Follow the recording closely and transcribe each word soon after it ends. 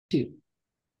Dude,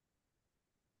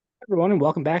 Everyone, and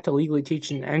welcome back to Legally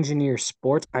Teaching Engineer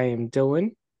Sports. I am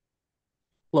Dylan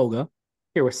Loga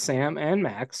here with Sam and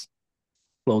Max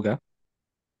Loga.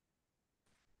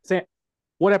 Sam,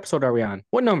 what episode are we on?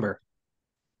 What number?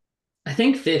 I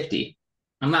think 50.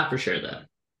 I'm not for sure though.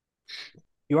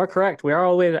 You are correct. We are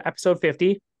all the way to episode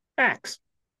 50. Max,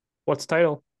 what's the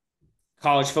title?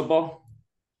 College football.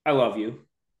 I love you.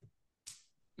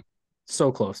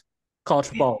 So close. College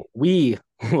football. We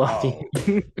love Oh,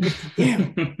 you.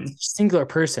 damn. Singular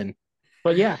person.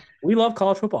 But yeah, we love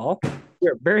college football.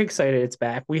 We're very excited it's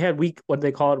back. We had what did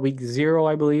they call it? Week 0,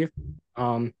 I believe. We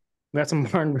got some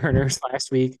barn burners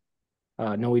last week.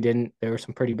 No, we didn't. There were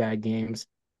some pretty bad games.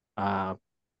 Uh,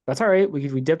 that's all right.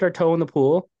 We dipped our toe in the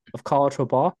pool of college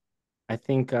football. I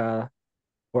think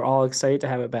we're all excited to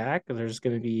have it back. There's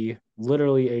going to be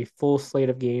literally a full slate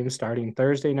of games starting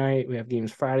Thursday night. We have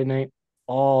games Friday night,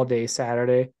 all day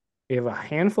Saturday. We have a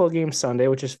handful of games Sunday,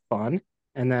 which is fun,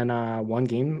 and then one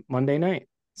game Monday night.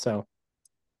 So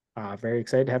very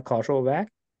excited to have college football back.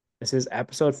 This is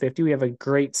episode 50. We have a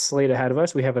great slate ahead of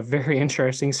us. We have a very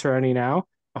interesting surrounding now.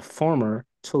 A former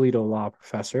Toledo law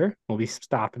professor will be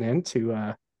stopping in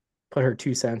to put her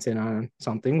 2 cents in on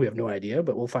something. We have no idea,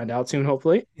 but we'll find out soon,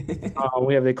 hopefully.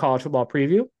 We have the college football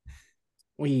preview.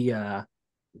 We,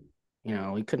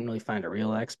 we couldn't really find a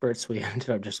real expert, so we ended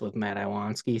up just with Matt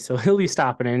Iwanski. So he'll be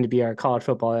stopping in to be our college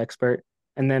football expert.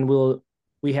 And then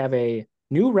we have a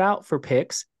new route for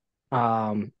picks.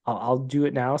 I'll do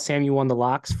it now. Sam, you won the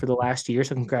locks for the last year,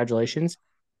 so congratulations.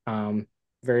 Um,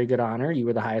 Very good honor. You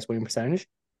were the highest winning percentage.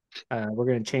 We're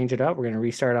going to change it up. We're going to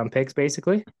restart on picks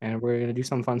basically, and we're going to do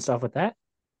some fun stuff with that.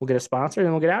 We'll get a sponsor and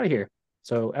then we'll get out of here.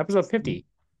 So, episode 50,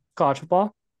 college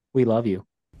football. We love you.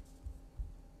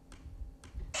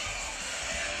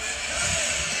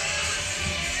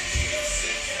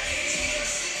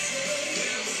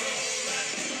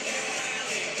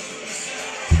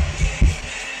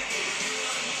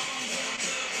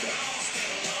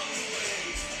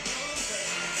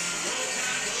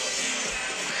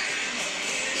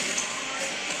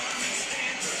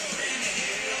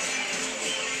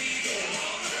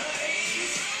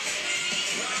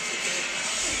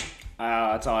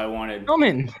 That's all I wanted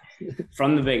Gentlemen,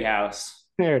 from the big house.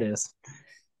 there it is.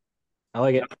 I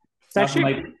like it. It's Nothing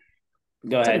actually like.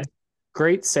 Go it's a ahead.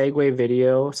 great segue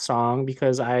video song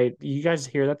because you guys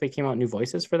hear that they came out new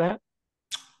voices for that.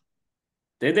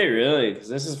 Did they really? Because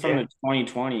this is from Yeah. the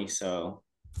 2020. So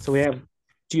So we have.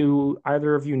 Do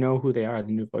either of you know who they are?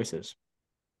 The new voices.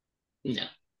 No.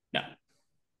 no,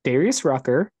 Darius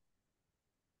Rucker,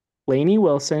 Lainey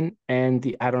Wilson, and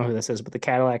the I don't know who this is, but the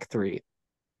Cadillac Three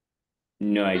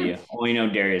no idea. Only know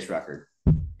Darius Rucker.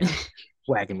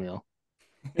 wagon wheel.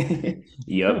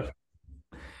 Yep.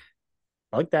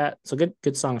 I like that. So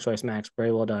good song choice, Max.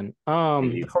 Very well done.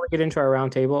 Thank you. Before we get into our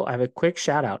roundtable, I have a quick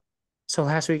shout out. So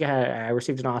last week I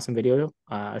received an awesome video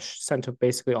sent to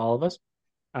basically all of us.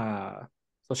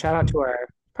 So shout out to our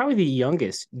probably the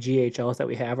youngest GHLs that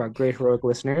we have, our great heroic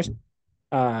listeners,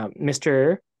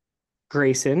 Mr.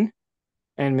 Grayson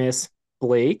and Miss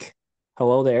Blake.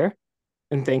 Hello there,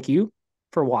 and thank you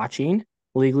for watching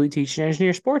Legally Teaching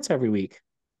Engineer Sports every week.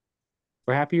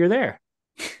 We're happy you're there.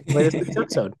 Latest week's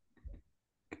episode.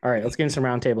 All right, let's get into some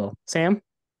roundtable. Sam.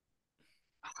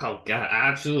 Oh God,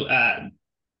 absolutely.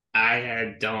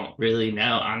 I don't really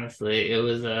know. Honestly, it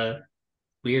was a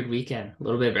weird weekend. A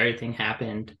little bit of everything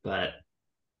happened, but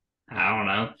I don't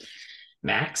know.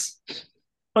 Max?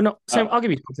 Oh no, Sam, Oh, I'll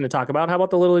give you something to talk about. How about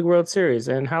the Little League World Series?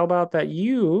 And how about that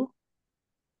you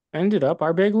ended up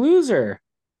our big loser?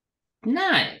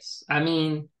 Nice. I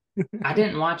mean, I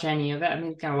didn't watch any of it. I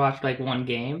mean, kind of watched like one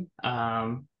game.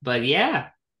 But yeah,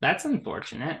 that's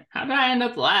unfortunate. How did I end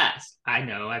up last? I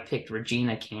know I picked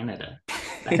Regina, Canada.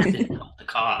 That didn't help the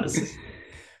cause.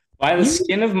 by the You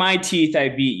skin of my teeth, I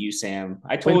beat you, Sam.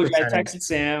 I win told you. I percentage. texted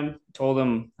Sam, told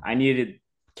him I needed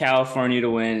California to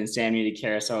win, and Sam needed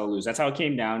Carousel to lose. That's how it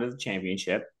came down to the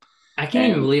championship. I can't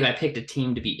even And believe I picked a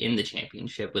team to be in the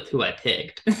championship with who I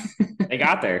picked. they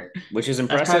got there, which is That's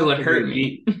impressive probably what because hurt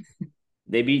me.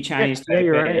 they beat Yeah, Chinese yeah,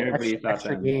 you're Taipei, and right. everybody Extra thought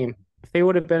extra them. game. If they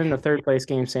would have been in the third place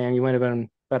game, Sam, you might have been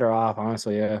better off,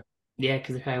 honestly. Yeah. Yeah,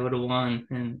 because if I would have won,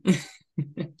 and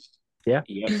Yeah. Yep.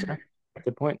 Yeah,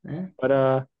 good point. yeah.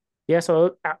 But yeah,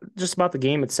 so just about the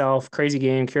game itself, crazy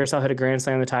game. Curacao hit a grand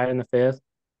slam to tie it in the fifth.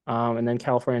 And then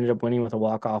California ended up winning with a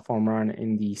walk-off home run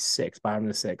in the sixth, bottom of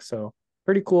the sixth. So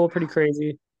pretty cool, pretty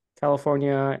crazy.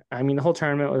 California, I mean, the whole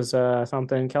tournament was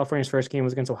something. California's first game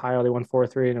was against Ohio. They won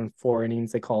 4-3, and in 4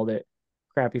 innings, they called it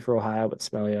crappy for Ohio, but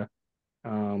smell ya.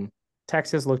 Um,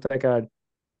 Texas looked like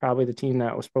probably the team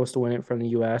that was supposed to win it from the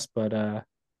US, but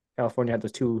California had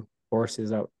those two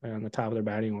horses out on the top of their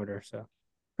batting order. So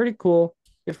pretty cool.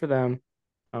 Good for them.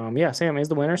 Yeah, Sam is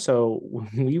the winner. So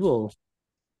we will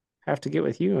have to get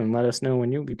with you and let us know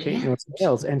when you'll be painting those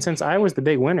nails. And since I was the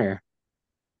big winner,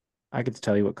 I get to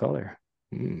tell you what color.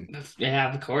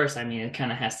 Yeah, of course. I mean, it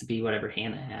kind of has to be whatever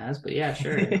Hannah has, but yeah,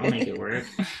 sure. I'll make it work.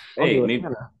 Hey,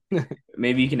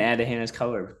 maybe you can add to Hannah's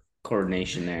color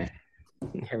coordination there.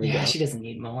 Here we go. She doesn't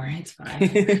need more. It's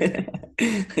fine.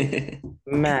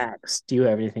 Max, do you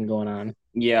have anything going on?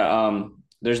 Yeah,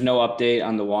 there's no update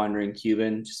on the Wandering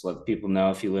Cuban. Just let people know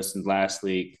if you listened last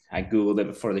week. I Googled it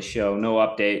before the show. No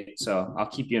update. So I'll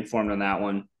keep you informed on that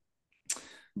one.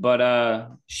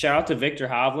 But shout out to Victor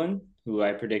Hovland, who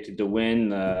I predicted to win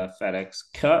the FedEx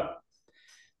Cup.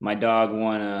 My dog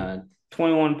won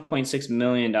 $21.6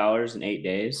 million in 8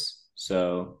 days.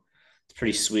 So it's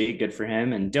pretty sweet. Good for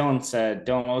him. And Dylan,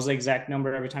 what was the exact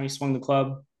number every time he swung the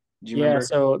club? Do you remember?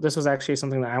 So this was actually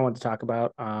something that I wanted to talk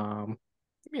about.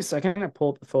 Give me a second. I pull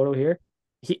up the photo here.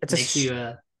 Makes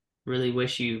you really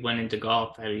wish you went into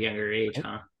golf at a younger age,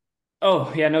 huh?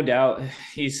 Oh yeah, no doubt.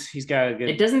 He's got a good.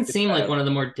 It doesn't seem like one of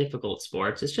the more difficult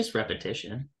sports. It's just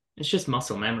repetition. It's just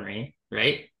muscle memory,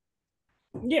 right?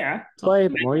 Yeah, play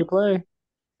the more you play.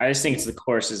 I just think it's the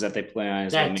courses that they play on.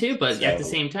 That too, but at the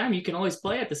same time, you can always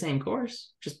play at the same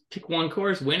course. Just pick one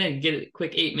course, win it, get a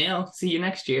quick 8 mil. See you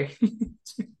next year.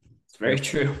 It's very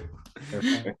true.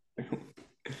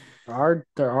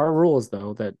 There are rules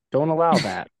though that don't allow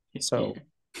that, so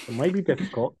it might be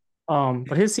difficult.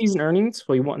 But his season earnings,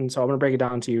 so I'm gonna break it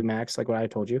down to you, Max, like what I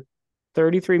told you.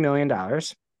 $33 million,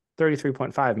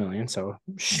 $33.5 million, so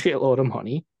shitload of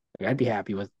money. Like, I'd be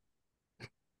happy with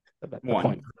that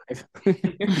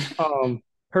 0.5.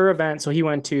 Per event. So he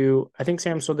went to, I think,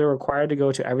 Sam, so they're required to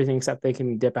go to everything except they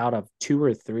can dip out of 2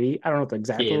 or 3. I don't know what the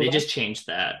exact they just changed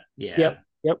that. Yeah.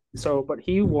 Yep. So, but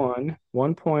he won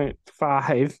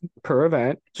 1.5 per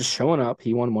event, just showing up.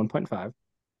 He won 1.5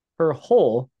 per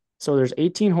hole. So there's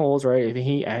 18 holes, right?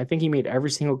 I think he made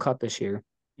every single cut this year.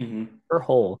 Per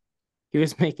hole. He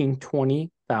was making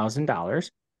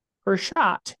 $20,000 per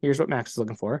shot. Here's what Max is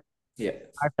looking for. Yeah.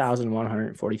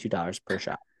 $5,142 per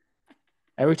shot.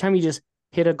 Every time he just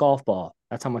hit a golf ball,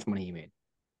 that's how much money he made.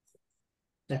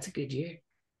 That's a good year.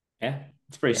 Yeah,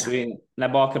 it's pretty sweet. And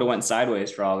that ball could have went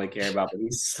sideways for all they care about, but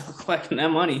he's still collecting that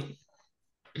money.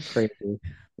 Crazy.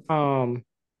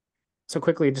 So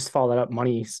quickly, just follow that up.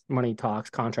 Money talks,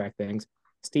 contract things.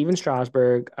 Steven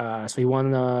Strasburg. So he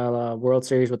won the World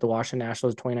Series with the Washington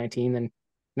Nationals in 2019. Then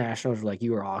Nationals were like,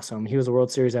 "You were awesome." He was a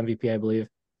World Series MVP, I believe.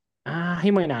 He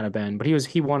might not have been, but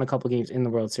he won a couple games in the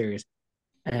World Series.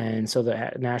 And so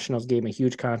the Nationals gave him a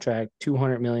huge contract,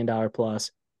 $200 million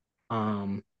plus.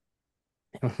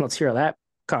 Let's hear how that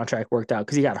contract worked out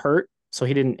because he got hurt. So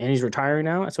he didn't, and he's retiring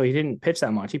now. So he didn't pitch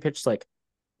that much. He pitched like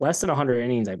less than 100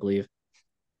 innings, I believe.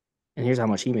 And here's how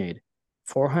much he made: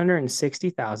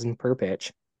 $460,000 per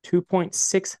pitch,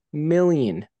 $2.6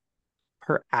 million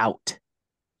per out,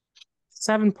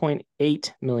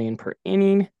 $7.8 million per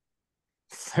inning,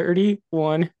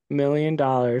 $31 million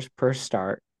per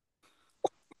start.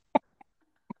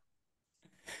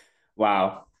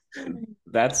 Wow,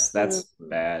 that's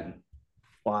bad.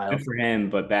 Wild. Good for him,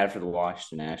 but bad for the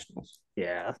Washington Nationals.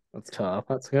 Yeah, that's tough.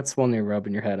 That's one you're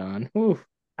rubbing your head on. Oof.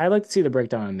 I'd like to see the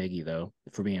breakdown on Miggy, though,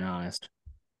 if we're being honest.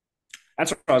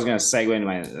 That's what I was going to segue into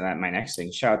my next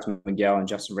thing. Shout out to Miguel and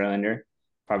Justin Verlander.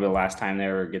 Probably the last time they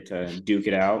ever get to duke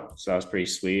it out. So that was pretty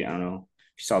sweet. I don't know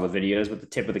if you saw the videos with the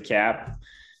tip of the cap.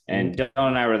 And Dylan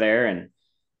and I were there, and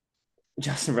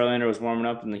Justin Verlander was warming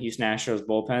up in the Houston Astros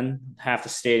bullpen. Half the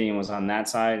stadium was on that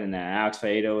side, and then Alex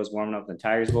Faedo was warming up in the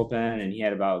Tigers bullpen, and he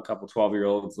had about a couple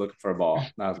 12-year-olds looking for a ball.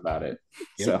 That was about it.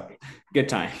 Yep. So good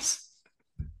times.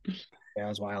 Yeah, it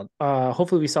was wild.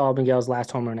 Hopefully we saw Miguel's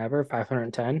last home run ever,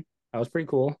 510. That was pretty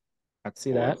cool. Got to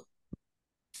see that.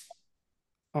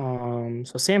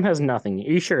 So Sam has nothing.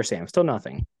 Are you sure, Sam? Still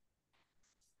nothing?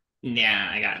 Yeah,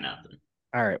 I got nothing.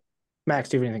 All right. Max,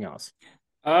 do you have anything else?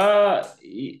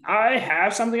 I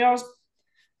have something else,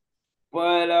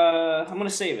 but I'm gonna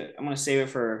save it. I'm gonna save it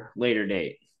for a later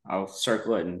date. I'll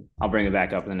circle it and I'll bring it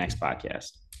back up in the next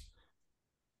podcast.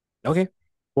 Okay.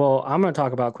 Well, I'm gonna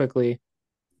talk about quickly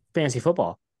fantasy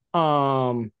football.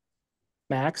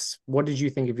 Max, what did you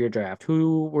think of your draft?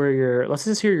 Let's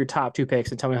just hear your top 2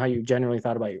 picks and tell me how you generally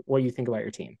thought about what you think about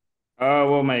your team.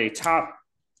 Well, my top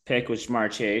pick was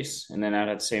Ja'Marr Chase, and then I'd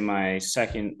have to say my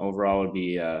second overall would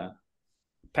be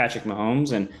Patrick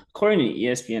Mahomes. And according to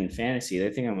ESPN Fantasy, they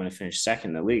think I'm going to finish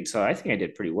second in the league. So I think I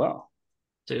did pretty well.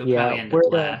 So you'll probably end up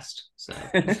last. So.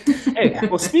 Hey,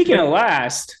 well, speaking of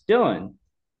last, Dylan,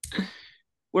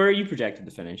 where are you projected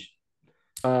to finish?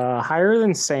 Higher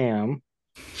than Sam.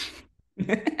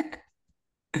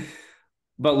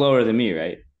 But lower than me,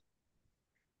 right?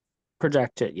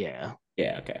 Projected, yeah.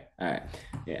 Yeah. Okay. All right.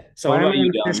 Yeah. So Why what am I about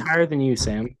you, going to finish Dylan? higher than you,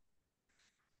 Sam?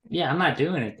 Yeah, I'm not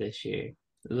doing it this year.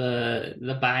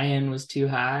 The buy-in was too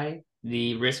high.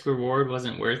 The risk reward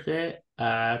wasn't worth it.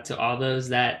 To all those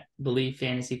that believe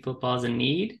fantasy football is a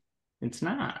need, it's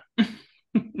not.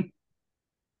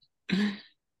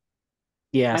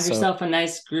 Yeah, Have so yourself a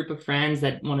nice group of friends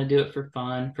that want to do it for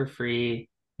fun, for free,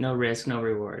 no risk, no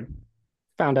reward.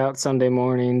 found out Sunday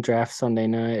morning, draft Sunday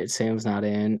night. Sam's not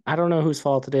in. I don't know whose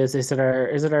fault it is. Is it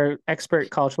our expert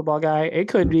college football guy? It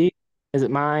could be. Is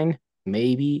it mine?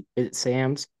 Maybe. Is it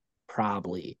Sam's?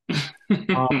 Probably.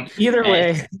 Either Hey,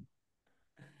 way,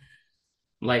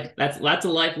 like that's a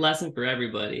life lesson for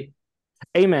everybody.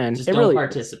 amen. Just It don't really is.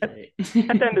 participate. At the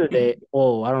end of the day,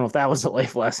 oh, I don't know if that was a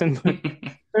life lesson, but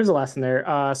there's a lesson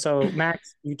there. So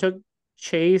Max, you took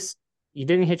Chase. You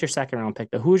didn't hit your second round pick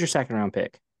though. Who was your second round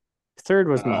pick? Third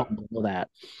was Uh, Mahomes. Know that.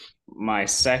 my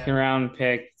second round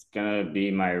pick is gonna be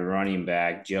my running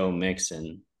back, Joe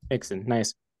Mixon. Mixon,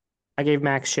 nice. I gave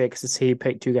Max shit because he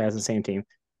picked two guys on the same team.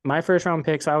 My first round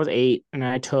pick, so I was 8, and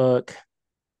I took,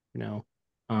 you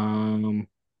know,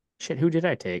 shit. Who did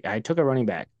I take? I took a running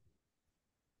back,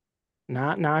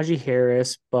 not Najee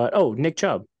Harris, but Nick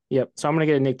Chubb. Yep. So I'm gonna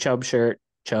get a Nick Chubb shirt.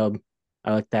 Chubb,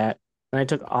 I like that. And I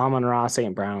took Amon-Ra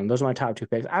St. Brown. Those are my top 2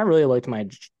 picks. I really liked my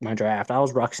draft. I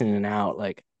was rushing in and out.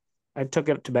 Like I took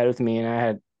it to bed with me,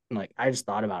 and I just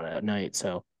thought about it at night.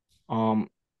 So, um,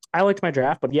 I liked my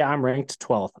draft, but yeah, I'm ranked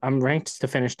 12th. I'm ranked to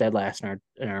finish dead last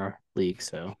in our league.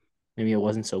 So maybe it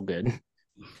wasn't so good.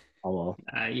 Oh well,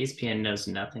 ESPN knows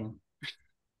nothing.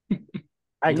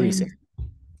 I agree, Sam.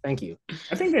 Thank you.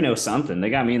 I think they know something. They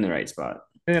got me in the right spot.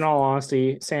 And in all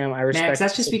honesty, Sam, I Max, respect.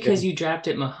 that's just because you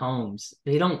drafted Mahomes.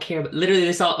 They don't care. But literally,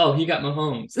 they saw, oh, he got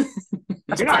Mahomes. That's You're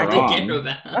That's what I not all they told him. care wrong.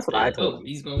 about. That's what They're I like, told oh, him.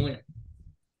 he's gonna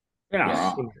You're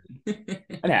not win. wrong.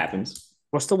 It happens.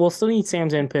 We'll still need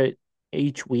Sam's input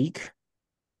each week.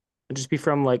 It'll just be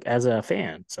from like as a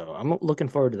fan. So I'm looking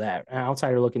forward to that. An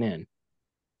outsider looking in.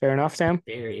 Fair enough, Sam.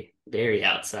 Very, very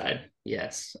outside.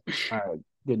 Yes. All right,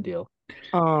 good deal.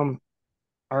 All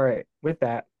right. With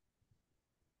that,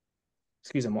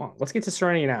 excuse me, Wong. Let's get to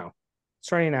Serenity Now.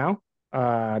 Serenity Now,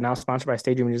 now sponsored by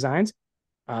Stadium Designs.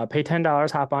 Pay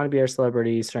 $10, hop on to be our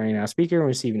celebrity Serenity Now speaker, and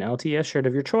receive an LTS shirt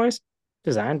of your choice,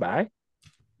 designed by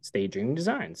Stadium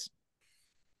Designs.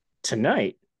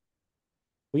 Tonight,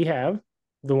 we have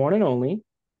the one and only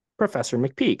Professor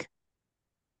McPeak.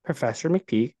 Professor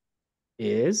McPeak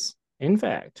is, in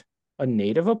fact, a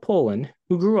native of Poland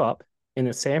who grew up in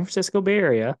the San Francisco Bay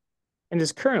Area and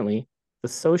is currently the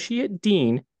Associate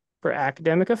Dean for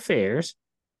Academic Affairs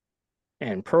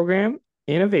and Program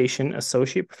Innovation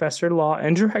Associate Professor of Law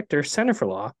and Director, Center for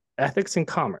Law, Ethics, and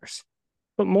Commerce.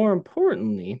 But more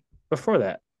importantly, before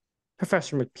that,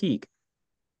 Professor McPeak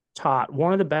taught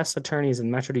one of the best attorneys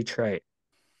in Metro Detroit,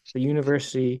 the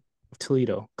University of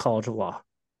Toledo College of Law.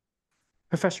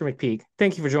 Professor McPeak,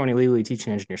 thank you for joining Legally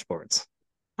Teaching Engineer Sports.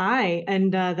 Hi,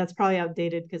 and that's probably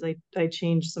outdated because I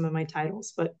changed some of my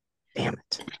titles, but Damn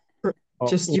it.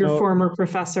 just your former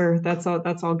professor. That's all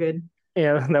good.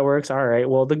 Yeah, that works. All right.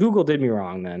 Well, the Google did me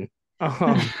wrong then.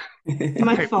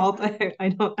 My fault.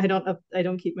 I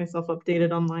don't keep myself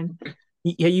updated online.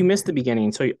 Yeah, you missed the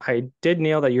beginning. So I did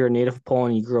nail that you're a native of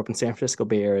Poland. You grew up in San Francisco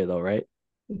Bay Area, though, right?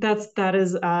 That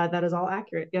is all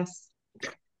accurate. Yes.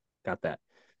 Got that.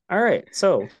 All right.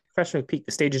 So, Professor McPeak,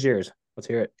 the stage is yours. Let's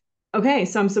hear it. Okay,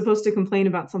 so I'm supposed to complain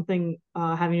about something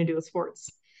having to do with sports.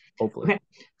 Hopefully. Okay,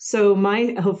 so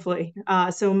my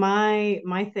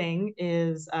thing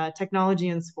is technology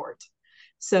and sport.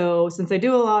 So since I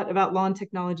do a lot about law and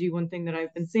technology, one thing that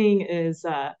I've been seeing is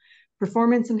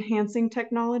performance enhancing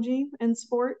technology in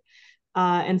sport.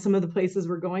 And some of the places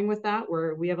we're going with that,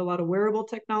 where we have a lot of wearable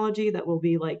technology that will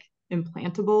be like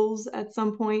implantables at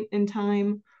some point in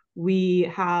time. We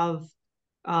have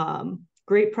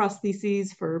great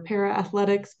prostheses for para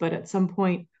athletics, but at some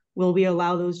point, will we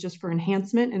allow those just for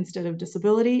enhancement instead of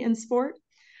disability in sport?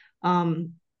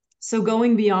 So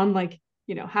going beyond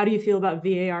how do you feel about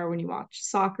VAR when you watch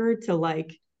soccer to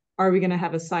like, are we going to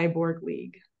have a cyborg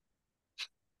league?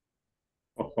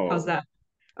 How's that?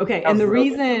 Okay, and the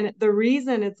reason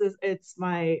it's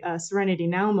my Serenity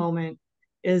Now moment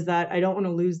is that I don't want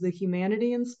to lose the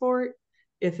humanity in sport.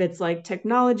 If it's like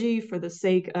technology for the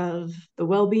sake of the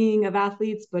well-being of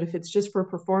athletes, but if it's just for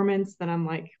performance, then I'm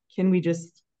like, can we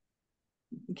just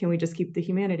keep the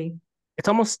humanity? It's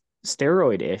almost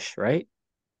steroid-ish, right?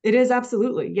 It is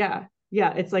absolutely, yeah.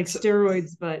 It's like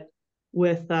steroids, but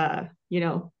with that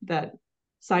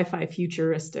sci-fi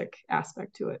futuristic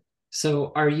aspect to it.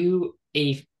 So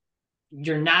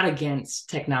you're not against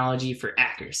technology for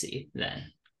accuracy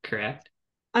then, correct?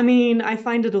 I mean, I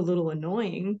find it a little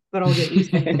annoying, but I'll get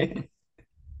used to it.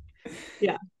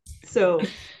 Yeah. So,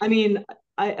 I mean,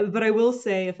 but I will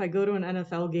say if I go to an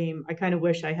NFL game, I kind of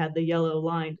wish I had the yellow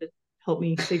line to help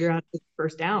me figure out the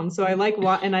first down. So I like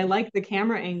and I like the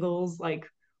camera angles. Like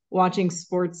watching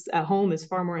sports at home is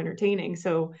far more entertaining.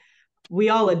 So we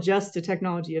all adjust to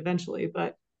technology eventually,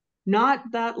 but not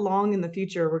that long in the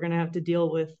future we're going to have to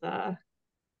deal with a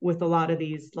lot of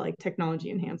these like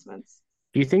technology enhancements.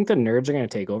 Do you think the nerds are going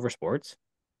to take over sports?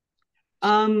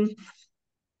 Um,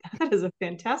 that is a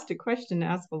fantastic question to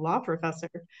ask a law professor.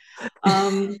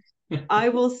 I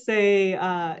will say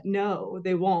no,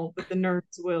 they won't, but the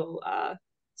nerds will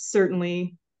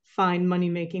certainly find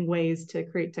money-making ways to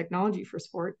create technology for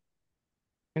sport.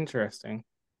 Interesting.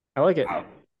 I like it.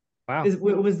 Wow.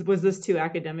 Was this too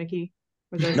academic-y?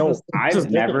 No, I've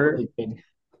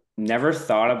never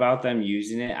thought about them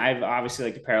using it. I've obviously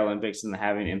like the Paralympics and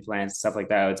having implants, stuff like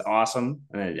that. It's awesome.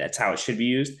 And that's how it should be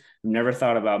used. I've never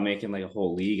thought about making like a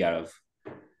whole league out of.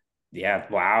 Yeah.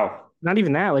 Wow. Not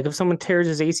even that. Like if someone tears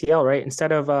his ACL, right?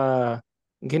 Instead of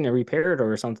getting it repaired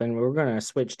or something, we're going to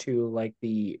switch to like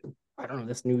I don't know,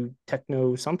 this new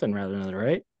techno something rather than another,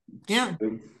 right? Yeah.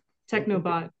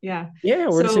 Technobot. Yeah. Yeah.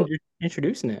 We're just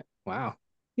introducing it. Wow.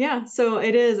 Yeah, so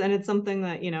it is, and it's something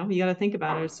that, you got to think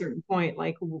about at a certain point,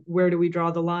 like where do we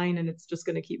draw the line, and it's just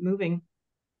going to keep moving.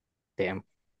 Damn,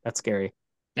 that's scary.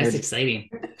 That's exciting.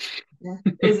 Yeah.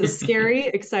 Is it scary,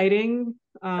 exciting,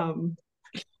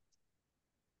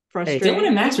 frustrating? Dylan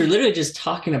and Max were literally just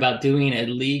talking about doing a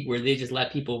league where they just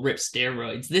let people rip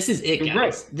steroids. This is it, guys.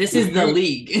 Right. This is the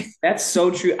league. That's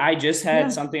so true. I just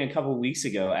had something a couple of weeks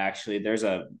ago, actually. There's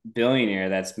a billionaire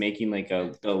that's making like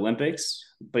the Olympics,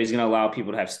 but he's going to allow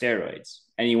people to have steroids.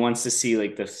 And he wants to see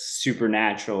like the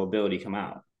supernatural ability come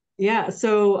out. Yeah.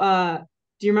 So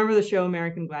do you remember the show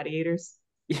American Gladiators?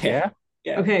 Yeah.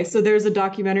 Yeah. Okay, so there's a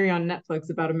documentary on Netflix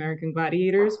about American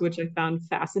Gladiators, which I found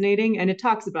fascinating. And it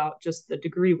talks about just the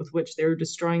degree with which they were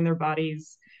destroying their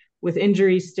bodies with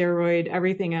injury, steroid,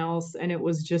 everything else. And it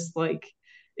was just like,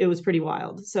 it was pretty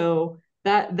wild. So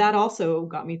that also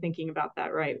got me thinking about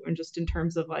that, right? And just in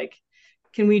terms of like,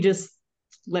 can we just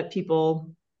let people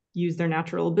use their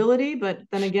natural ability? But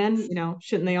then again,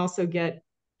 shouldn't they also get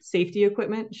safety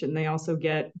equipment? Shouldn't they also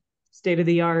get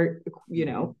state-of-the-art,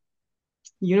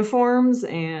 uniforms?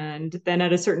 And then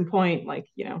at a certain point, like,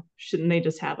 shouldn't they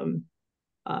just have them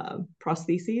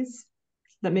prostheses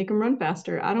that make them run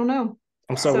faster? I don't know.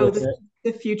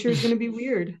 The future is going to be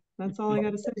weird. That's all I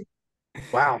got to say.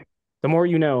 Wow. The more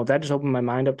you know, that just opened my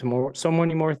mind up to so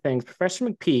many more things. Professor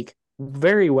McPeak,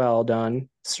 very well done.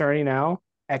 Starting now,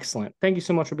 excellent. Thank you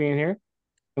so much for being here.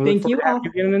 And Thank you all. You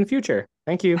again in the future.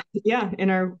 Thank you. Yeah, in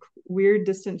our weird,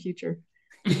 distant future.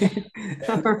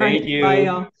 All right. Thank you. Bye,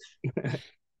 y'all.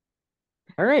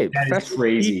 All right. That's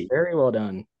crazy. Very well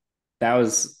done.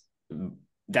 That's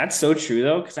so true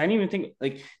though, because I didn't even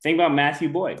think about Matthew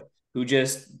Boyd, who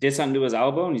just did something to his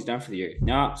elbow and he's done for the year.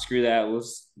 No, screw that. We'll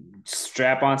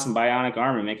strap on some bionic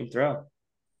arm and make him throw.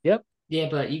 Yep. Yeah,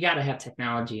 but you got to have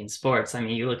technology in sports. I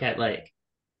mean, you look at like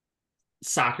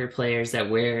soccer players that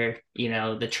wear,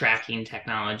 the tracking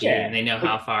technology and they know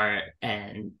how far.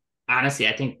 And honestly,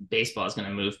 I think baseball is going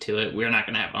to move to it. We're not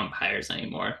going to have umpires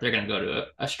anymore. They're going to go to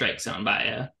a strike zone by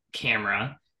a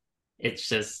camera. It's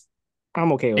just,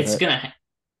 I'm okay with it.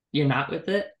 You're not with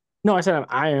it? No, I said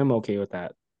I am okay with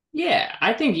that. Yeah,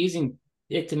 I think using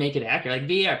it to make it accurate, like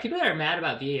VAR, people that are mad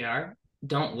about VAR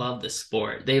don't love the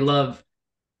sport. They love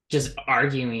just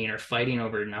arguing or fighting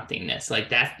over nothingness. Like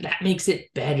that makes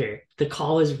it better. The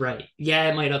call is right. Yeah,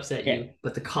 it might upset you,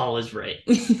 but the call is right.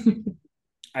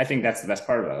 I think that's the best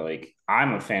part about it. Like,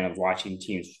 I'm a fan of watching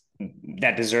teams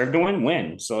that deserve to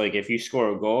win. So like if you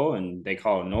score a goal and they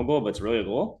call it no goal, but it's really a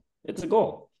goal, it's a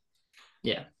goal.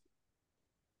 Yeah.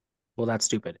 Well, that's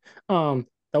stupid.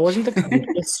 That wasn't the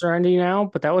craziest starting now,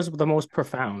 but that was the most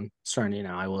profound starting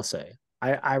now, I will say.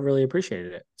 I really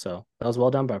appreciated it. So that was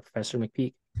well done by Professor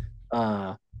McPeak.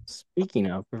 Speaking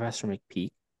of Professor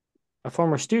McPeak, a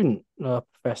former student of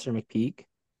Professor McPeak,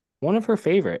 one of her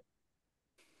favorite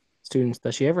students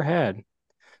that she ever had,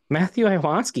 Matthew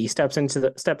Iwanski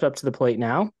stepped up to the plate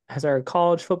now as our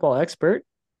college football expert.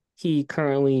 He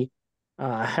currently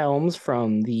helms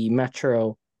from the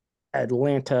Metro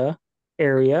Atlanta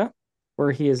area,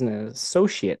 where he is an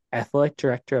associate athletic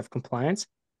director of compliance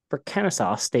for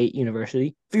Kennesaw State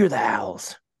University. Fear the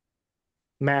Owls.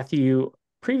 Matthew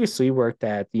previously worked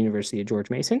at the University of George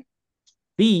Mason,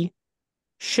 the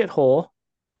shithole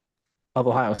of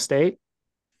Ohio State,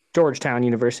 Georgetown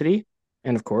University,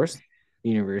 and of course, the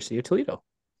University of Toledo.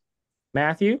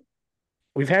 Matthew,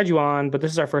 we've had you on, but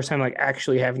this is our first time like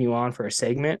actually having you on for a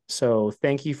segment. So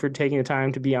thank you for taking the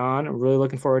time to be on. I'm really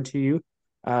looking forward to you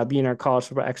being our college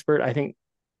football expert. I think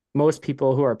most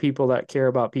people who are people that care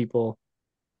about people,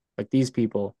 like these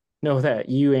people, know that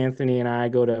you, Anthony, and I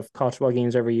go to college football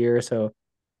games every year. So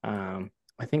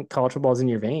I think college football is in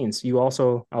your veins. You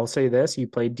also, I'll say this, you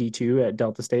played D2 at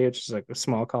Delta State, which is like a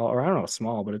small college, or I don't know,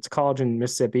 small, but it's a college in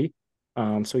Mississippi.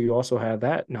 So you also have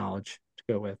that knowledge to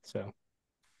go with. So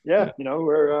Yeah,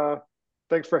 we're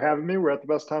thanks for having me. We're at the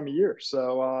best time of year,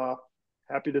 so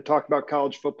happy to talk about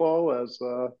college football. As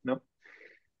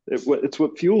it's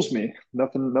what fuels me.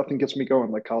 Nothing gets me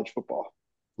going like college football.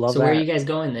 love So where are you that, guys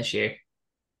going this year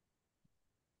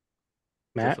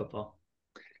for Matt. football?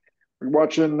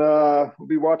 We'll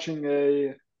be watching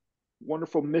a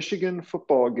wonderful Michigan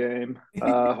football game.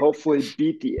 Hopefully,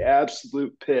 beat the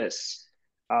absolute piss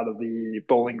out of the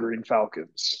Bowling Green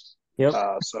Falcons. Yep,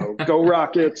 So go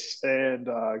Rockets and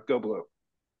go Blue.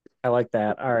 I like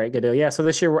that. All right, good deal. Yeah, so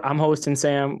this year I'm hosting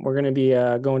Sam. We're gonna be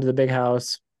going to the big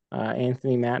house.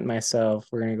 Anthony, Matt, and myself.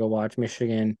 We're gonna go watch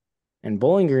Michigan and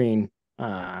Bowling Green.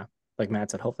 Like Matt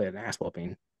said, hopefully an ass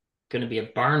whooping. Going to be a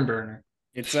barn burner.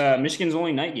 It's Michigan's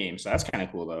only night game, so that's kind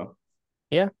of cool though.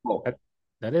 Yeah, Cool.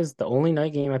 that is the only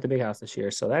night game at the big house this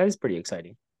year, so that is pretty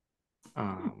exciting.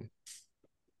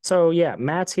 So yeah,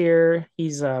 Matt's here.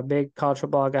 He's a big college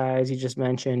football guy, as he just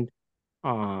mentioned.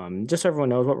 Just so everyone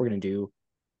knows what we're gonna do.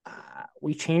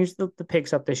 We changed the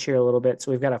picks up this year a little bit,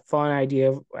 so we've got a fun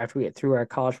idea after we get through our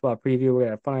college football preview. We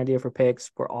got a fun idea for picks.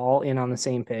 We're all in on the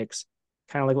same picks,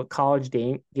 kind of like what college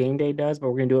game day does, but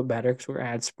we're gonna do it better because we're gonna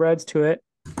add spreads to it.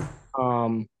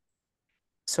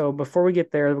 So before we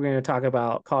get there, we're going to talk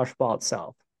about college football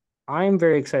itself. I'm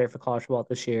very excited for college football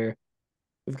this year.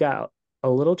 We've got a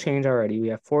little change already. We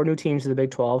have 4 new teams to the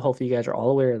Big 12. Hopefully you guys are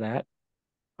all aware of that.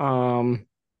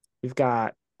 We've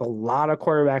got a lot of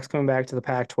quarterbacks coming back to the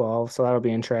Pac-12, so that'll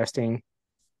be interesting.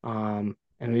 And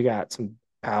we got some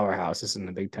powerhouses in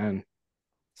the Big 10.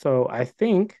 So I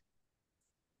think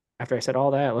after I said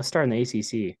all that, let's start in the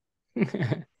ACC.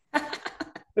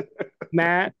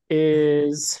 Matt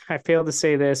is, I failed to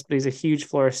say this, but he's a huge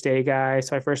Florida State guy.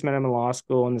 So I first met him in law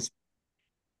school, and this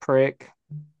prick,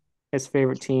 his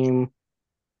favorite team,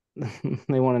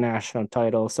 they won a national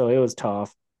title. So it was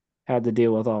tough. Had to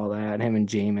deal with all that, him and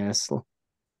Jameis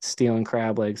stealing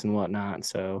crab legs and whatnot.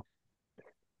 So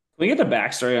Can we get the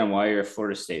backstory on why you're a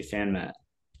Florida State fan, Matt?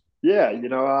 Yeah,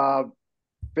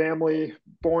 family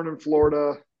born in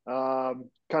Florida, kind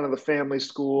of the family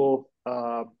school,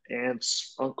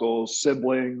 aunts, uncles,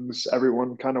 siblings,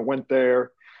 everyone kind of went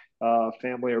there.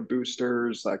 Family are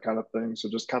boosters, that kind of thing. So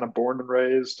just kind of born and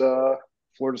raised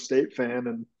Florida State fan,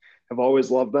 and have always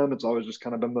loved them. It's always just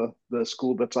kind of been the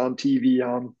school that's on TV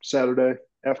on Saturday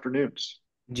afternoons.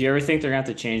 Do you ever think they're going to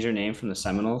have to change their name from the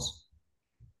Seminoles?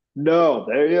 No,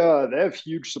 they have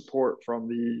huge support from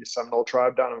the Seminole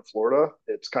tribe down in Florida.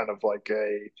 It's kind of like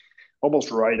almost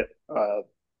right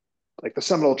like the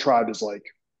Seminole tribe is like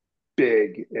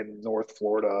big in North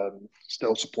Florida and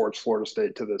still supports Florida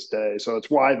State to this day. So it's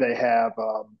why they have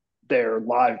their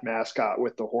live mascot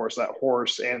with the horse. That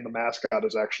horse and the mascot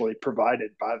is actually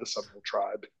provided by the Seminole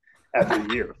tribe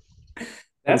every year.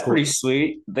 That's pretty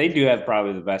sweet. They do have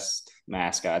probably the best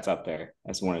mascots up there.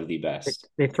 That's one of the best.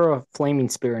 they throw a flaming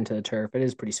spear into the turf. It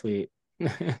is pretty sweet.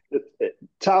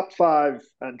 Top 5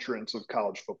 entrants of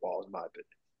college football, in my opinion.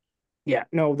 Yeah,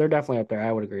 no, they're definitely up there.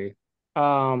 I would agree.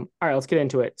 All right, let's get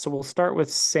into it. So we'll start with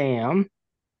Sam.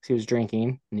 He was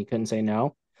drinking and he couldn't say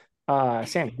no.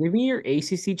 Sam, give me your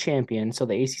ACC champion. So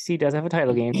the ACC does have a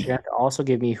title game. So you have to also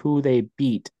give me who they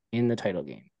beat in the title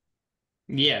game.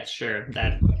 Yeah, sure.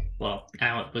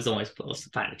 I was only supposed to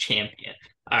find a champion.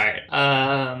 All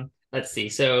right. Let's see.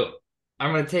 So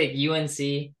I'm gonna take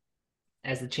UNC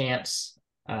as the champs,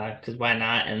 because why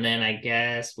not? And then I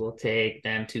guess we'll take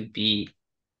them to beat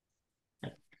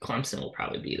Clemson. Will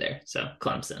probably be there. So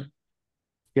Clemson.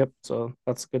 Yep. So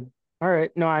that's good. All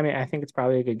right. No, I mean I think it's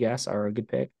probably a good guess or a good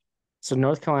pick. So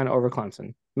North Carolina over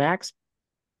Clemson. Max?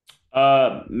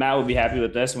 Matt will be happy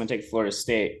with this. I'm going to take Florida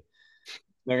State.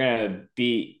 They're going to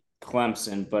beat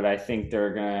Clemson, but I think they're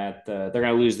going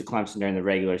to lose to Clemson during the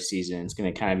regular season. It's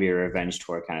going to kind of be a revenge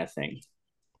tour kind of thing.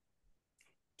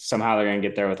 Somehow they're going to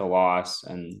get there with a loss,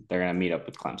 and they're going to meet up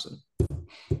with Clemson.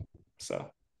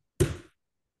 So,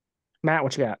 Matt,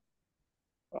 what you got?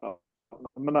 I'm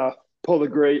going to pull the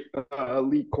great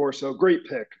Lee Corso. Great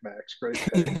pick, Max. Great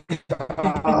pick.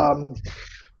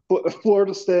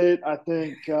 Florida State, I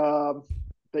think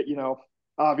that,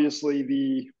 obviously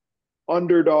the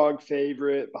underdog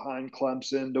favorite behind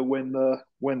Clemson to win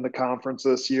the conference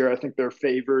this year. I think they're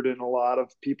favored in a lot of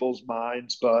people's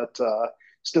minds, but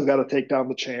still got to take down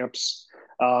the champs.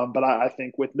 But I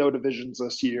think with no divisions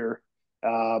this year,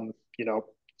 you know,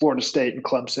 Florida State and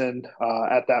Clemson,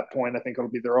 at that point, I think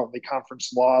it'll be their only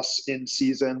conference loss in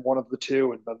season, one of the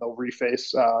two, and then they'll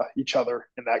reface each other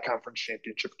in that conference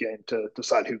championship game to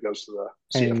decide who goes to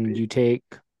the CFP. And you take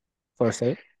Florida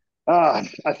State?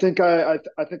 I think I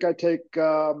take.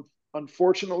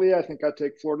 Unfortunately, I think I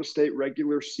take Florida State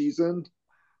regular season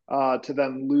to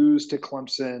then lose to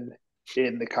Clemson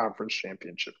in the conference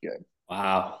championship game.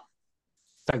 Wow.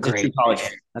 That's a great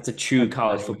That's a true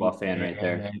college football fan right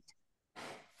there.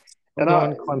 And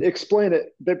I explain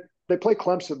it. They play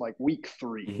Clemson like week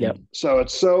 3. Yep. So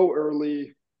it's so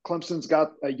early. Clemson's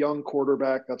got a young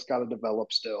quarterback that's got to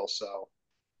develop still. So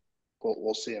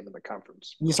we'll see him in the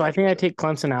conference. So I think I take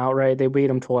Clemson outright. They beat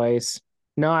them twice.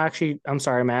 No, actually, I'm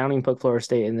sorry, man. I don't even put Florida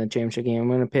State in the championship game. I'm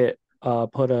going to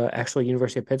put actually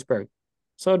University of Pittsburgh.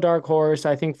 So dark horse.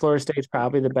 I think Florida State's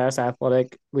probably the best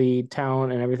athletic lead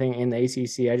talent and everything in the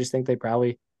ACC. I just think they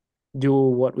probably do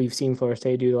what we've seen Florida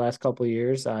State do the last couple of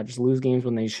years. Just lose games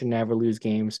when they should never lose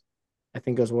games. I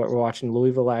think that's what we're watching.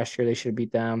 Louisville last year, they should have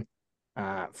beat them.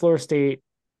 Florida State,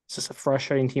 it's just a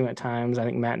frustrating team at times. I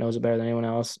think Matt knows it better than anyone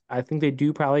else. I think they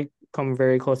do probably come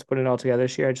very close to putting it all together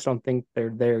this year. I just don't think they're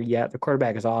there yet. The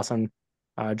quarterback is awesome.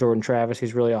 Jordan Travis,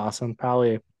 he's really awesome.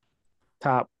 Probably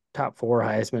top 4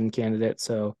 Heisman candidate.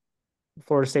 So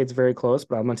Florida State's very close,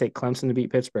 but I'm going to take Clemson to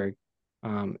beat Pittsburgh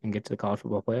and get to the college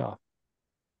football playoff.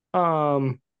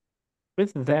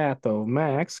 With that though,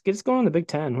 Max, get us going on the Big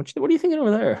Ten. What are you thinking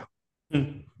over there?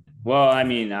 Well, I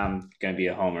mean, I'm gonna be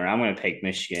a homer. I'm gonna pick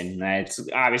Michigan. It's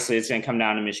gonna come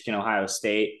down to Michigan, Ohio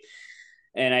State,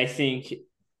 and I think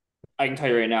I can tell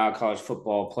you right now, college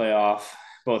football playoff,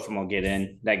 both of them will get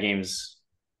in. That game's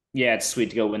it's sweet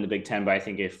to go win the Big Ten, but I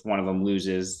think if one of them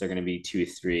loses, they're gonna be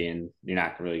 2-3, and you're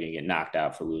not really gonna get knocked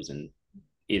out for losing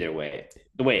either way.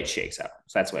 The way it shakes out,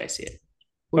 so that's the way I see it.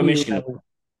 But Michigan.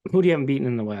 Who do you have beaten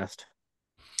in the West?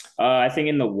 I think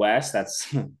in the West,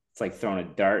 that's it's like throwing a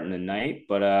dart in the night.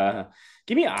 But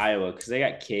give me Iowa because they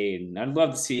got Cade. I'd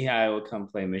love to see Iowa come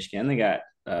play Michigan. They got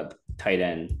tight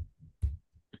end.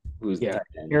 Who's the tight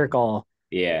end? Eric All.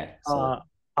 Yeah. So.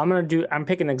 I'm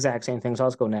picking the exact same thing, so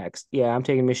let's go next. Yeah, I'm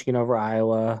taking Michigan over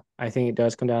Iowa. I think it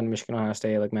does come down to Michigan, Ohio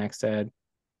State, like Max said.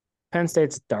 Penn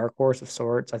State's dark horse of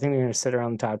sorts. I think they're going to sit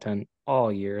around the top 10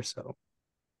 all year, so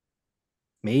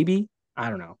maybe. I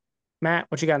don't know. Matt,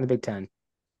 what you got in the Big Ten?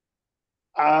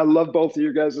 I love both of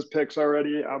your guys' picks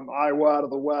already. I'm Iowa out of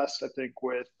the West. I think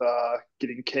with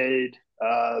getting Cade,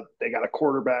 they got a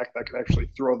quarterback that can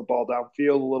actually throw the ball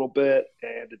downfield a little bit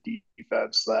and a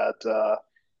defense that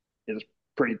is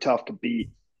pretty tough to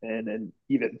beat and in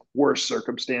even worse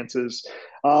circumstances.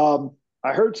 I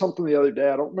heard something the other day.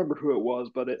 I don't remember who it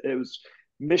was, but it was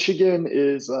Michigan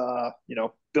is,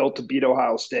 built to beat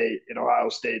Ohio State, and Ohio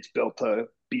State's built to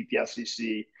beat the SEC.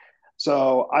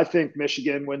 So I think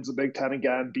Michigan wins the Big Ten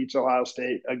again, beats Ohio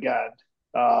State again.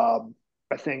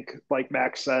 I think, like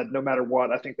Max said, no matter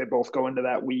what, I think they both go into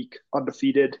that week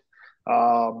undefeated.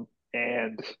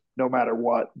 And no matter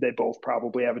what, they both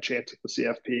probably have a chance at the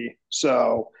CFP.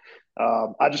 So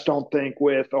I just don't think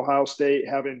with Ohio State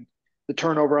having the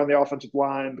turnover on the offensive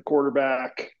line, the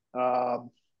quarterback,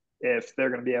 if they're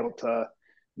going to be able to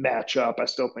match up. I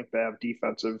still think they have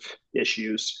defensive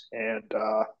issues, and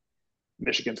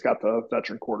Michigan's got the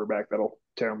veteran quarterback that'll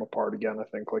tear them apart again, I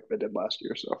think, like they did last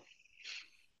year. So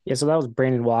that was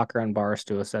Brandon Walker on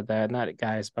Barstool said that, and that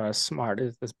guy's about as smart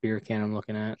as this beer can I'm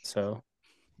looking at, so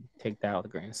take that with a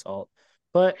grain of salt.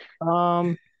 But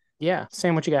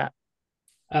Sam, what you got?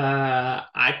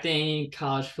 I think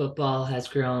college football has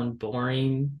grown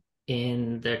boring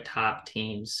in their top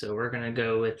teams. So we're going to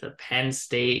go with a Penn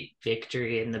State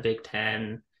victory in the Big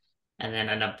Ten and then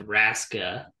a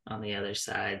Nebraska on the other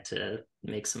side to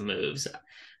make some moves.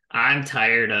 I'm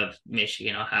tired of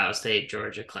Michigan, Ohio State,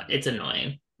 Georgia, Clemson. It's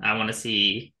annoying. I want to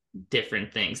see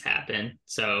different things happen.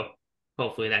 So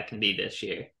hopefully that can be this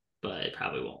year, but it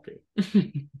probably won't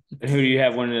be. And who do you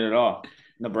have winning it all?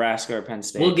 Nebraska or Penn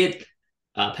State? We'll get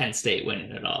Penn State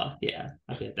winning it all. Yeah,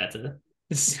 I think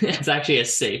it's actually a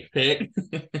safe pick.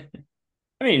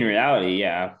 I mean, in reality,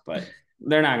 yeah, but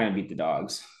they're not going to beat the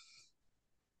Dogs.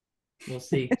 We'll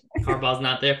see. Harbaugh's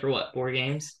not there for 4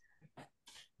 games?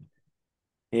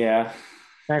 Yeah.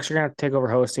 Max, you're going to take over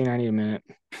hosting. I need a minute.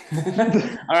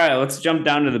 All right, let's jump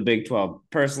down to the Big 12.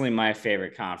 Personally, my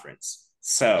favorite conference.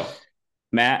 So,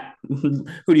 Matt, who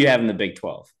do you have in the Big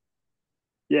 12?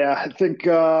 Yeah, I think,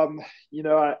 I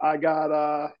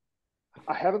got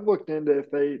I haven't looked into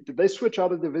if they switch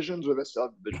out of divisions or they still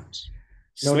have divisions.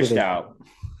 No Switched division. out.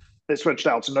 They switched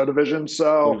out to no divisions. No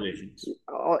So divisions.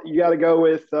 you got to go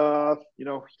with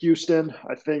Houston.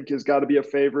 I think has got to be a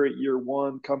favorite year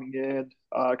one coming in.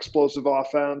 Explosive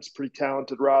offense, pretty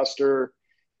talented roster,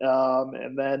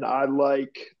 and then I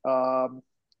like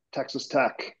Texas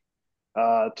Tech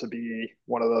to be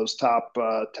one of those top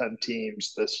 10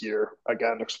 teams this year.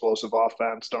 Again, explosive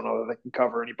offense. Don't know that they can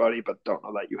cover anybody, but don't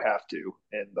know that you have to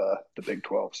in the Big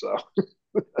 12. So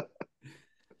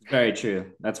Very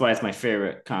true. That's why it's my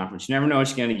favorite conference. You never know what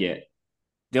you're going to get.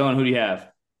 Dylan, who do you have?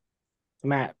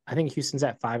 Matt, I think Houston's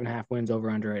at 5.5 wins over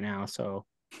under right now. So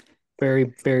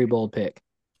very, very bold pick.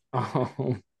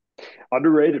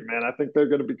 underrated, man. I think they're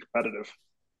going to be competitive.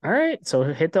 All right. So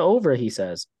hit the over, he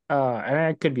says. And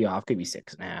I could be off, could be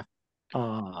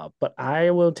 6.5. But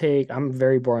I will take, I'm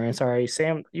very boring. Sorry,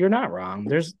 Sam, you're not wrong.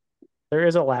 There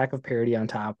is a lack of parity on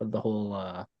top of the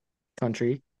whole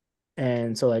country.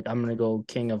 And so like I'm gonna go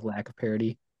king of lack of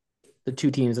parity. The two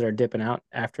teams that are dipping out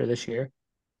after this year,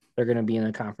 they're gonna be in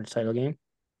the conference title game.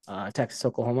 Texas,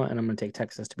 Oklahoma, and I'm gonna take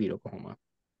Texas to beat Oklahoma.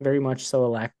 Very much so a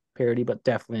lack of parity, but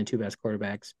definitely the two best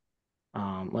quarterbacks.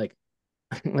 Like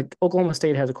like Oklahoma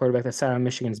State has a quarterback that sat on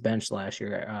Michigan's bench last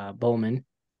year, Bowman.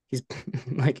 He's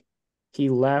like he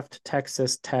left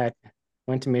Texas Tech,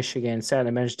 went to Michigan, sat on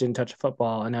the bench, didn't touch a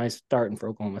football, and now he's starting for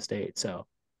Oklahoma State. So,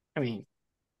 I mean,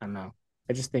 I don't know.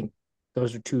 I just think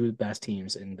those are two best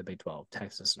teams in the Big 12,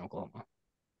 Texas and Oklahoma.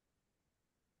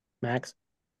 Max?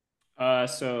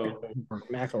 So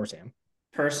Max or Sam?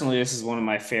 personally, this is one of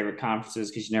my favorite conferences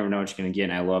because you never know what you're going to get,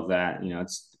 and I love that.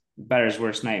 It's better's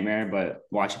worst nightmare, but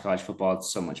watching college football,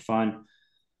 it's so much fun.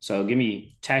 So give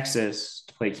me Texas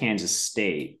to play Kansas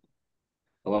State.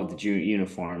 I love the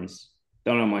uniforms.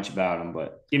 Don't know much about them,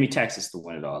 but give me Texas to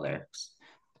win it all there.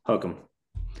 Hook them.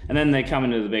 And then they come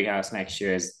into the big house next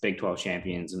year as Big 12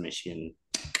 champions in Michigan.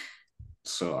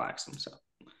 So relax them. So,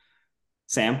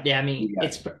 Sam? Yeah, I mean,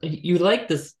 it's you like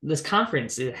this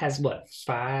conference. It has what,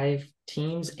 5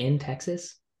 teams in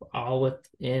Texas, all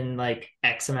within like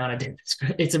X amount of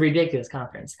distance. It's a ridiculous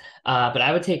conference. But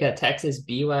I would take a Texas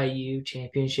BYU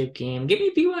championship game. Give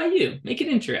me BYU. Make it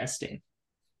interesting.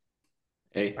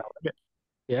 Hey,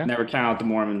 yeah. Never count out the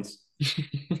Mormons.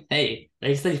 Hey,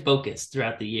 they stay focused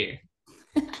throughout the year.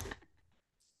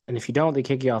 And if you don't, they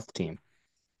kick you off the team.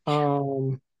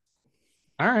 All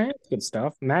right, good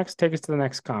stuff. Max, take us to the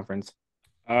next conference.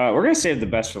 We're gonna save the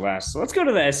best for last. So let's go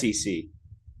to the SEC.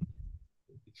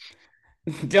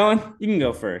 Dylan, you can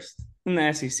go first. In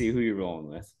the SEC, who you rolling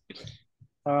with?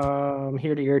 I'm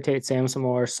here to irritate Sam some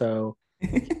more. So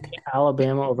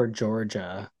Alabama over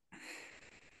Georgia.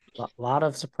 A lot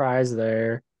of surprise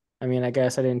there. I mean, I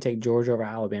guess I didn't take Georgia over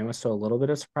Alabama, so a little bit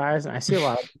of surprise. And I see a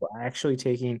lot of people actually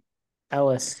taking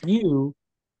LSU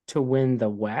to win the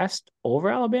West over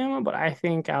Alabama, but I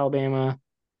think Alabama,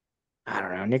 I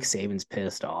don't know, Nick Saban's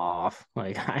pissed off.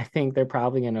 Like, I think they're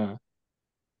probably gonna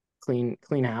clean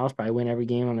house, probably win every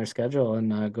game on their schedule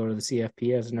and go to the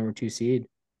CFP as a number 2 seed.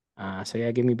 So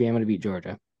yeah, give me Bama to beat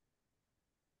Georgia.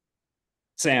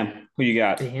 Sam, who you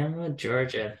got? Bama,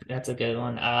 Georgia. That's a good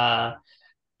one.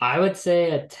 I would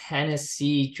say a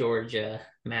Tennessee Georgia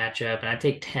matchup, and I'd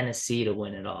take Tennessee to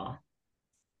win it all.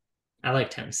 I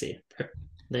like Tennessee.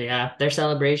 Their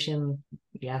celebration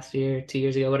last year, 2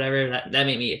 years ago, whatever, that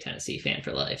made me a Tennessee fan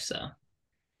for life. So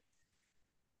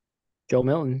Joe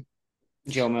Milton.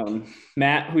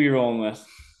 Matt, who you rolling with?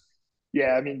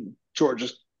 Yeah, I mean,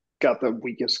 Georgia's got the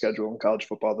weakest schedule in college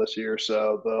football this year,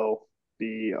 so they'll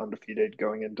be undefeated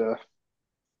going into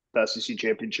the SEC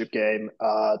championship game.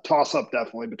 Toss up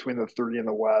definitely between the 3 in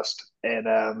the West, A&M,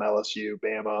 LSU,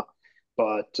 Bama.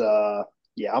 But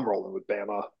yeah, I'm rolling with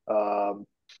Bama.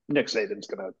 Nick Saban's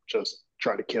going to just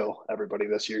try to kill everybody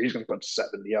this year. He's going to put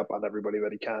 70 up on everybody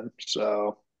that he can.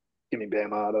 So give me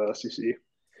Bama out of SEC.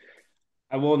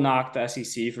 I will knock the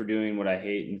SEC for doing what I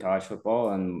hate in college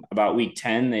football. And about week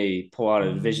 10, they pull out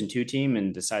a Division II team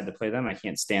and decide to play them. I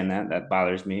can't stand that. That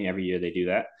bothers me. Every year they do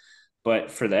that.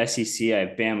 But for the SEC, I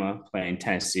have Bama playing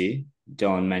Tennessee.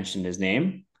 Dylan mentioned his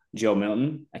name, Joe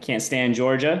Milton. I can't stand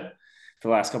Georgia for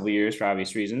the last couple of years for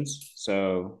obvious reasons.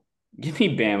 So give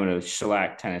me Bama to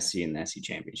shellac Tennessee in the SEC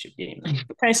championship game.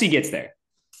 Tennessee gets there.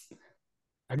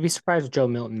 I'd be surprised if Joe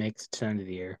Milton makes it to the end of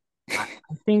the year. I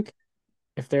think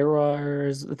if there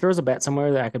was a bet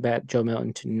somewhere that I could bet Joe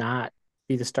Milton to not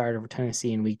be the starter for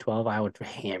Tennessee in week 12, I would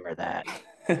hammer that.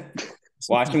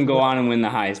 Watch him go on and win the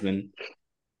Heisman.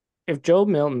 If Joe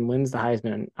Milton wins the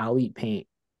Heisman, I'll eat paint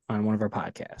on one of our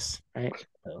podcasts, right?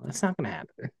 So that's not going to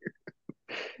happen.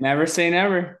 Never say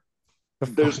never.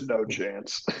 There's no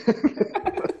chance.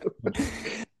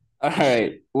 All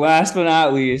right. Last but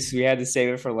not least, we had to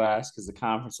save it for last because the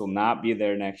conference will not be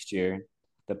there next year.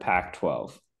 The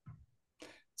Pac-12.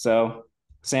 So,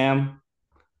 Sam,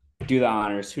 do the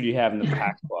honors. Who do you have in the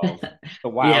Pac-12? The Yeah, I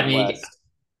Wild mean, West.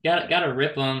 gotta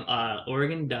rip them.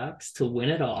 Oregon Ducks to win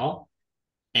it all,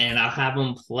 and I'll have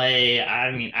them play.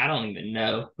 I mean, I don't even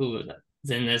know who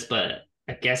is in this, but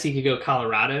I guess you could go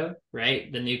Colorado,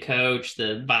 right? The new coach,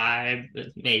 the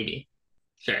vibe, maybe.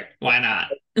 Sure, why not?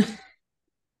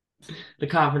 The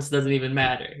conference doesn't even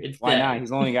matter. It's Why not? dead.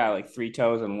 He's only got like 3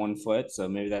 toes and 1 foot, so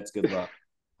maybe that's good luck.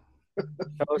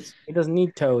 Toes. He doesn't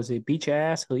need toes. He beat your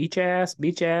ass. He'll eat your ass,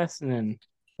 beat your ass, and then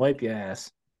wipe your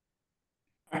ass.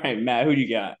 All right, Matt, who do you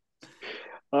got?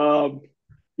 Um,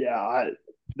 yeah,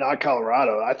 not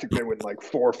Colorado. I think they win like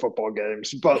 4 football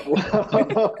games, but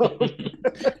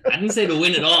I didn't say to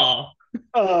win it all.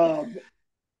 I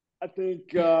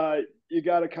think you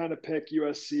got to kind of pick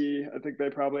USC. I think they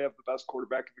probably have the best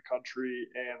quarterback in the country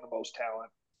and the most talent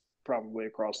probably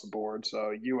across the board.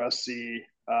 So USC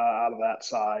out of that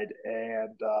side,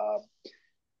 and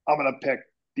I'm gonna pick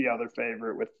the other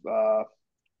favorite with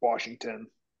Washington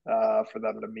for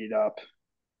them to meet up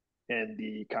in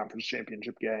the conference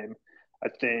championship game. I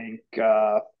think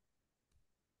I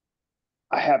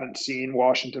haven't seen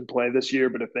Washington play this year,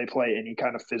 but if they play any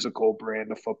kind of physical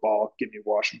brand of football, give me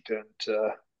Washington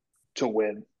to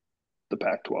win the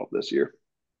Pac-12 this year.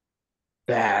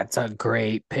 That's a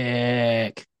great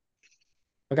pick.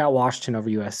 I got Washington over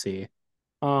USC.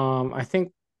 I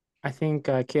think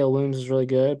Caleb Williams is really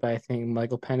good, but I think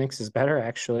Michael Penix is better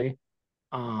actually.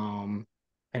 And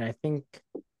I think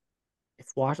if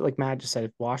Washington, like Matt just said,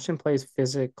 if Washington plays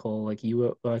physical like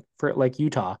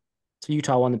Utah, so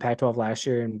Utah won the Pac-12 last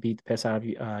year and beat the piss out of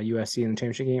USC in the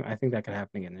championship game. I think that could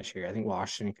happen again this year. I think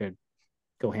Washington could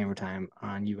go hammer time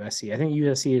on USC. I think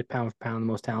USC is pound for pound the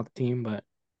most talented team, but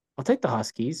I'll take the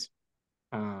Huskies.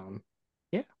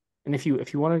 Yeah, and if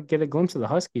you want to get a glimpse of the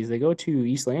Huskies, they go to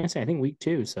East Lansing, I think week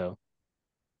 2. So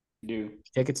Do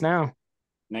tickets now.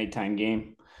 nighttime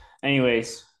game.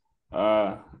 Anyways,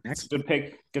 it's a good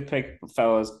pick,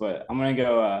 fellas. But I'm gonna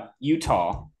go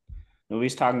Utah.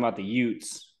 Nobody's talking about the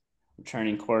Utes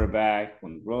returning quarterback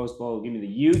from the Rose Bowl. Give me the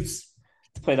Utes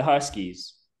to play the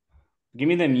Huskies. Give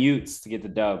me them Utes to get the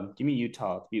dub. Give me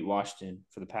Utah to beat Washington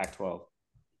for the Pac-12.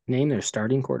 Name their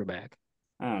starting quarterback.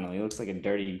 I don't know. He looks like a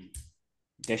dirty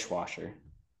dishwasher.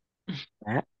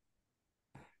 Matt?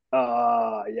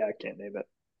 Yeah, I can't name it,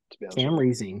 to be honest. Cam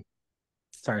Rising.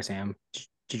 Sorry, Sam.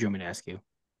 Did you want me to ask you?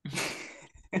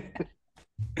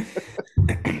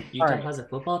 Utah right. has a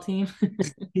football team.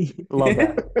 Love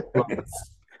that. Love that.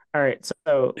 All right,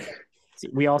 so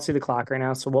we all see the clock right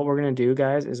now. So what we're gonna do,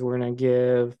 guys, is we're gonna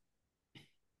give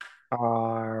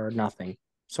our nothing.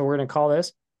 So we're gonna call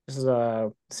this. This is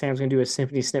Sam's gonna do a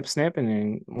symphony snip snip and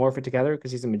then morph it together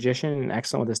because he's a magician and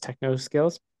excellent with his techno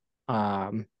skills.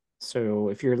 So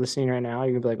if you're listening right now,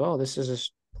 you're gonna be like, oh, this is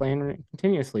just playing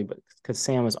continuously, but because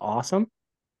Sam is awesome.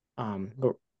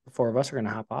 The 4 of us are gonna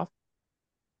hop off,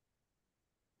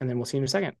 and then we'll see you in a second.